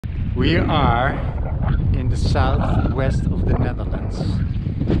We are in the southwest of the Netherlands,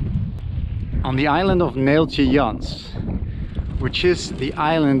 on the island of Neeltje Jans, which is the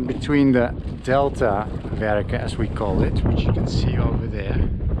island between the Delta Werken, as we call it, which you can see over there,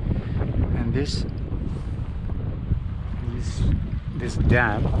 and this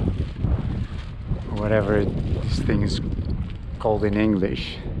dam, or whatever this thing is called in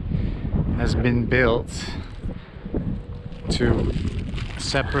English, has been built to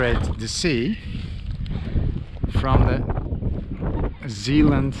separate the sea from the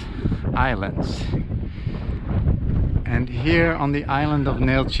Zeeland islands. And here on the island of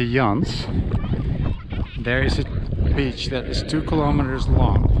Neeltje Jans there is a beach that is 2 kilometers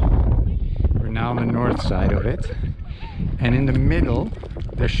long. We're now on the north side of it, and in the middle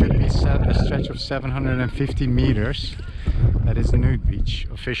there should be a stretch of 750 meters that is Nude Beach,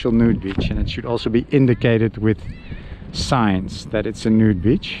 official Nude Beach, and it should also be indicated with signs that it's a nude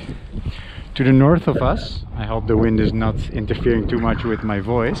beach. To the north of us, I hope the wind is not interfering too much with my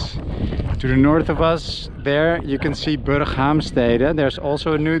voice. To the north of us, there you can see Burghaamstede. There's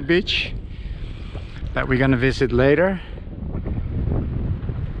also a nude beach that we're gonna visit later.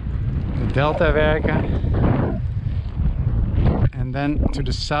 The Delta Werken. And then to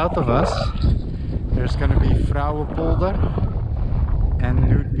the south of us, there's gonna be Vrouwenpolder and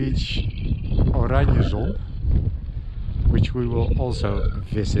Nude Beach Oranjezon, which we will also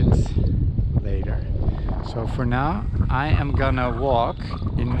visit later. So for now I am gonna walk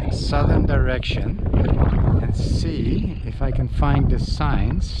in southern direction and see if I can find the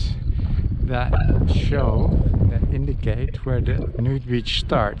signs that indicate where the nude beach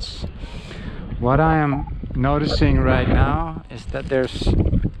starts. What I am noticing right now is that there's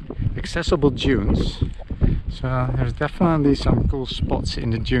accessible dunes, so there's definitely some cool spots in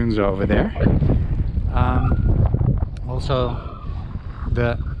the dunes over there. Also,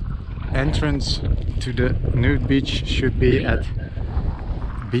 the entrance to the nude beach should be at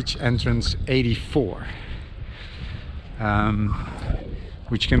beach entrance 84,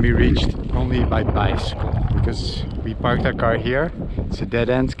 which can be reached only by bicycle, because we parked our car here. It's a dead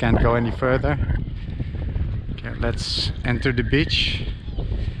end, can't go any further. Okay, let's enter the beach,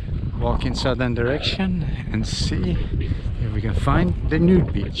 walk in southern direction and see if we can find the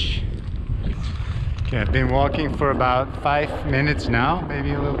nude beach. Okay, I've been walking for about 5 minutes now,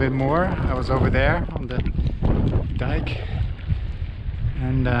 maybe a little bit more. I was over there on the dike,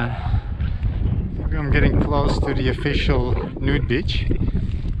 and I'm getting close to the official nude beach.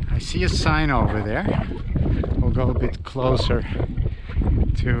 I see a sign over there. We'll go a bit closer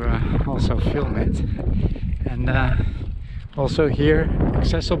to also film it. And also here,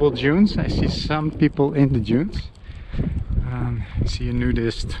 accessible dunes. I see some people in the dunes. I see a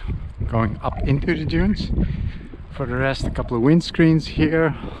nudist going up into the dunes. For the rest, a couple of windscreens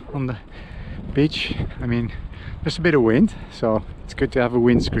here on the beach. I mean, there's a bit of wind, so it's good to have a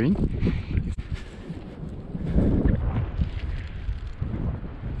windscreen.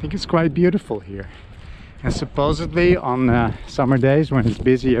 I think it's quite beautiful here. And supposedly on summer days, when it's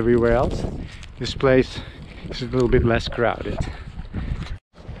busy everywhere else, this place is a little bit less crowded.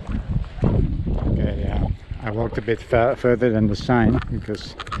 Okay, yeah, I walked a bit further than the sign,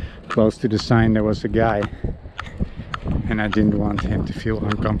 because close to the sign there was a guy, and I didn't want him to feel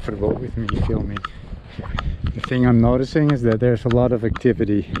uncomfortable with me filming. The thing I'm noticing is that there's a lot of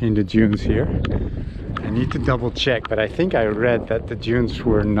activity in the dunes here. I need to double check, but I think I read that the dunes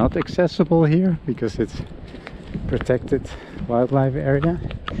were not accessible here because it's protected wildlife area,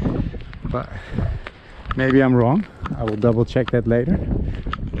 but maybe I'm wrong. I will double check that later.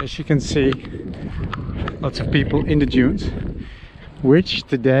 As you can see, lots of people in the dunes, which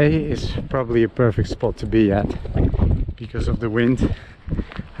today is probably a perfect spot to be at because of the wind.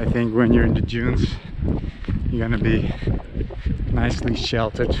 I think when you're in the dunes, you're gonna be nicely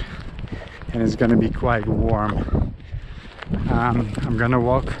sheltered and it's gonna be quite warm. I'm gonna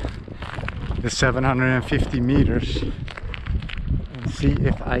walk the 750 meters and see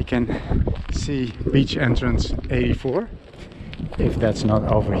if I can see beach entrance 84, if that's not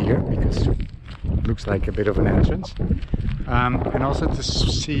over here, because it looks like a bit of an entrance. And also to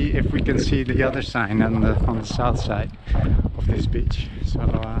see if we can see the other sign on the south side of this beach. So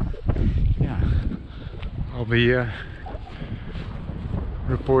yeah, I'll be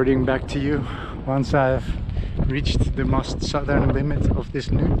reporting back to you once I've reached the most southern limit of this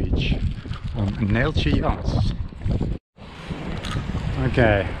nude beach on Neeltje Jans.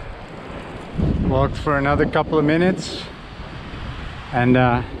 Okay, walked for another couple of minutes, and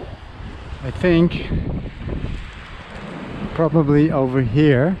I think probably over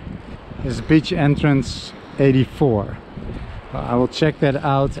here is beach entrance 84. I will check that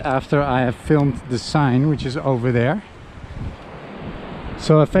out after I have filmed the sign, which is over there.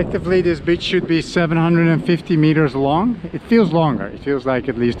 So effectively this beach should be 750 meters long. It feels longer, it feels like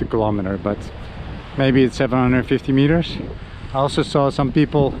at least a kilometer, but maybe it's 750 meters. I also saw some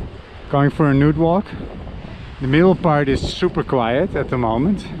people going for a nude walk. The middle part is super quiet at the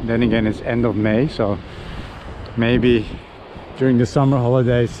moment. Then again, it's end of May, so maybe during the summer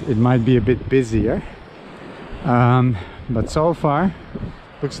holidays it might be a bit busier. But so far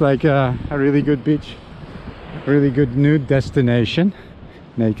looks like a really good beach, a really good nude destination.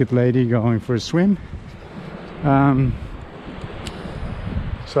 Naked lady going for a swim.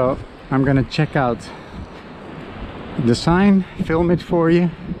 So I'm gonna check out the sign, film it for you.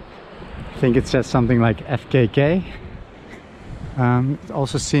 I think it says something like FKK. It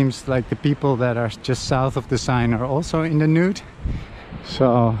also seems like the people that are just south of the sign are also in the nude.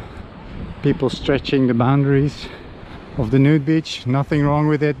 So people stretching the boundaries of the nude beach. Nothing wrong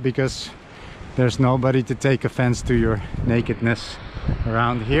with it, because there's nobody to take offense to your nakedness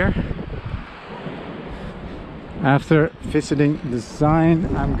around here. After visiting the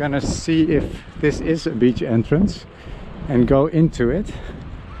sign, I'm gonna see if this is a beach entrance and go into it.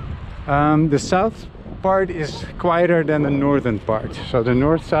 The south part is quieter than the northern part. So the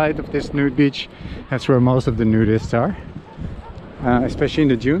north side of this nude beach, that's where most of the nudists are, especially in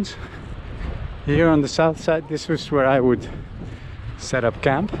the dunes. Here on the south side, this is where I would set up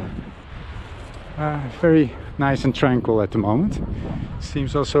camp. Very nice and tranquil at the moment.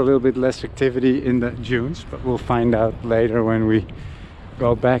 Seems also a little bit less activity in the dunes, but we'll find out later when we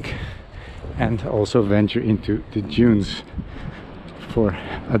go back and also venture into the dunes for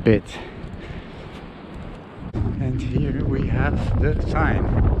a bit. And here we have the sign.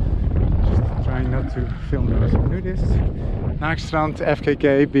 Just trying not to film those nudists. Naakstrand,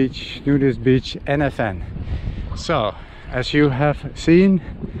 FKK beach, nudist beach, NFN. So, as you have seen,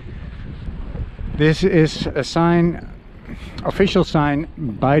 this is a sign, official sign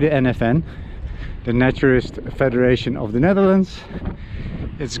by the NFN, the Naturist Federation of the Netherlands.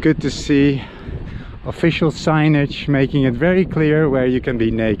 It's good to see official signage making it very clear where you can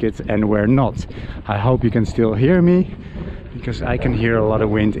be naked and where not. I hope you can still hear me, because I can hear a lot of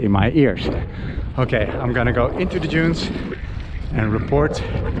wind in my ears. Okay, I'm gonna go into the dunes and report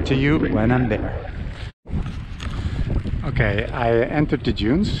to you when I'm there. Okay, I entered the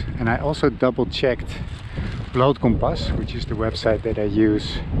dunes and I also double checked Blootkompas, which is the website that I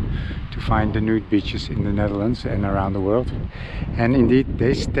use to find the nude beaches in the Netherlands and around the world. And indeed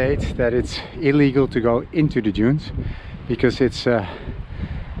they state that it's illegal to go into the dunes because it's a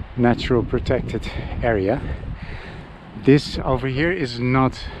natural protected area. This over here is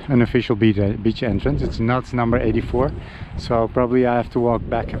not an official beach entrance. It's not number 84, so probably I have to walk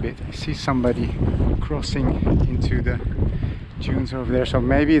back a bit. I see somebody crossing into the dunes over there, so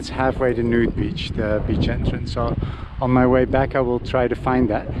maybe it's halfway to Nude Beach, the beach entrance. So on my way back I will try to find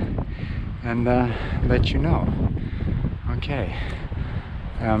that and let you know. Okay,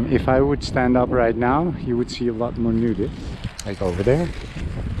 if I would stand up right now, you would see a lot more nudists, like over there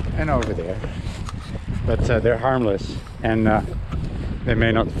and over there. But they're harmless, and they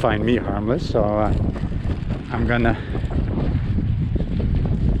may not find me harmless, so I'm gonna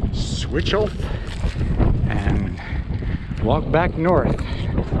switch off and walk back north,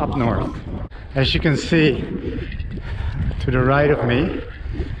 up north. As you can see to the right of me,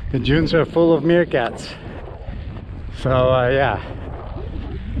 the dunes are full of meerkats. So yeah,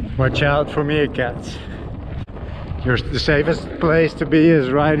 watch out for meerkats. The safest place to be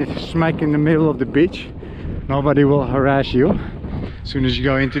is right smack in the middle of the beach. Nobody will harass you. As soon as you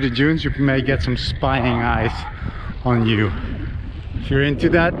go into the dunes, you may get some spying eyes on you. If you're into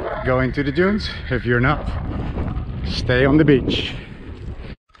that, go into the dunes. If you're not, stay on the beach.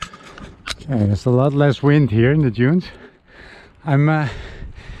 Okay, there's a lot less wind here in the dunes. I'm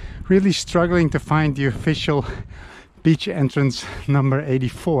really struggling to find the official beach entrance number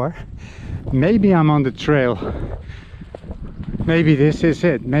 84. Maybe I'm on the trail. Maybe this is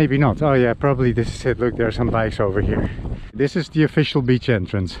it, maybe not. Oh yeah, probably this is it. Look, there are some bikes over here. This is the official beach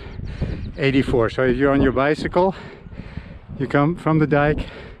entrance, 84. So if you're on your bicycle, you come from the dike,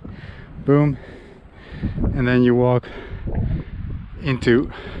 boom, and then you walk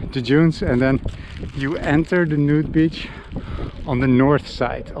into the dunes, and then you enter the nude beach on the north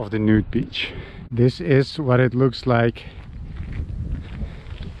side of the nude beach. This is what it looks like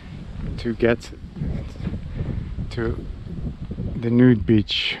to get to the nude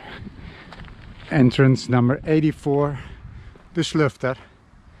beach entrance number 84, de Slufter.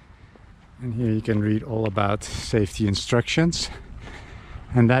 And here you can read all about safety instructions,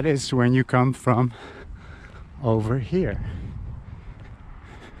 and that is when you come from over here.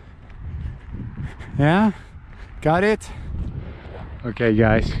 Yeah? Got it? Okay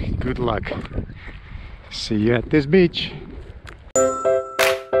guys, good luck. See you at this beach.